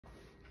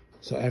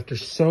So after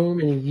so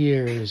many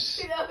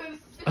years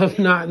of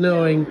not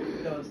knowing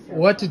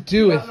what to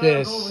do with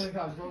this,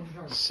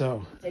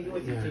 so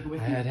yeah, I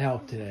had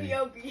help today.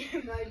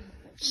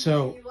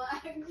 So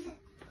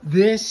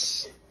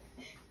this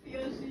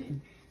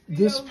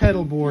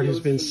pedal board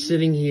has been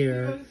sitting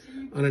here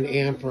on an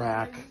amp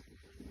rack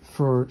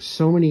for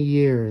so many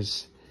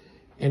years,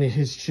 and it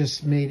has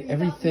just made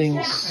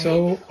everything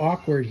so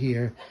awkward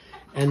here.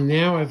 And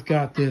now I've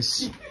got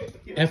this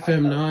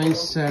FM9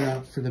 set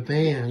up for the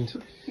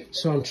band.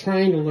 So I'm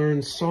trying to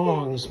learn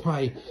songs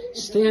by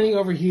standing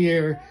over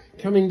here,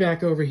 coming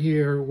back over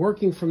here,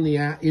 working from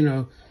the, you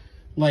know,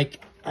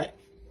 like, I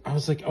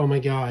was like, oh my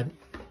God,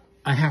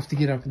 I have to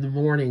get up in the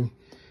morning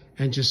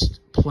and just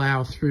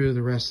plow through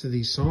the rest of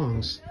these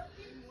songs.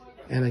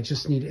 And I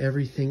just need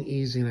everything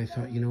easy. And I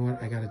thought, you know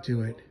what, I got to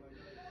do it.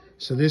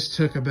 So this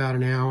took about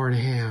an hour and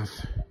a half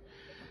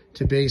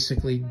to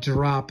basically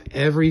drop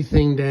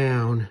everything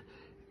down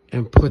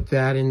and put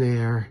that in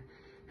there,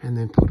 and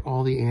then put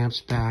all the amps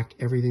back.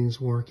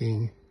 Everything's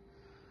working.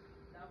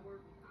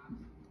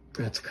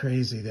 That's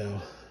crazy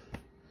though.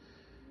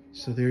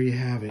 So there you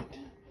have it.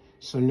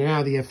 So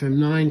now the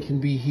FM9 can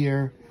be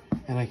here,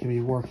 and I can be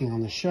working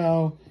on the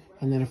show,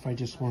 and then if I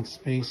just want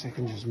space, I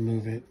can just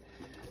move it.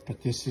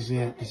 But this is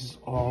it. This is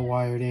all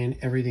wired in.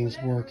 Everything's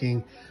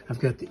working. I've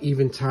got the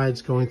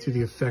Eventides going through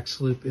the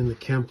effects loop in the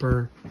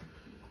Kemper.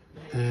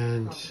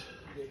 And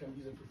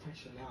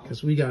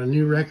because we got a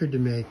new record to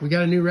make. We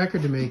got a new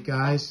record to make,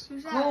 guys.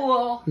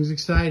 Cool. Who's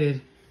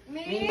excited?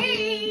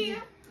 Me.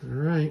 All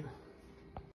right.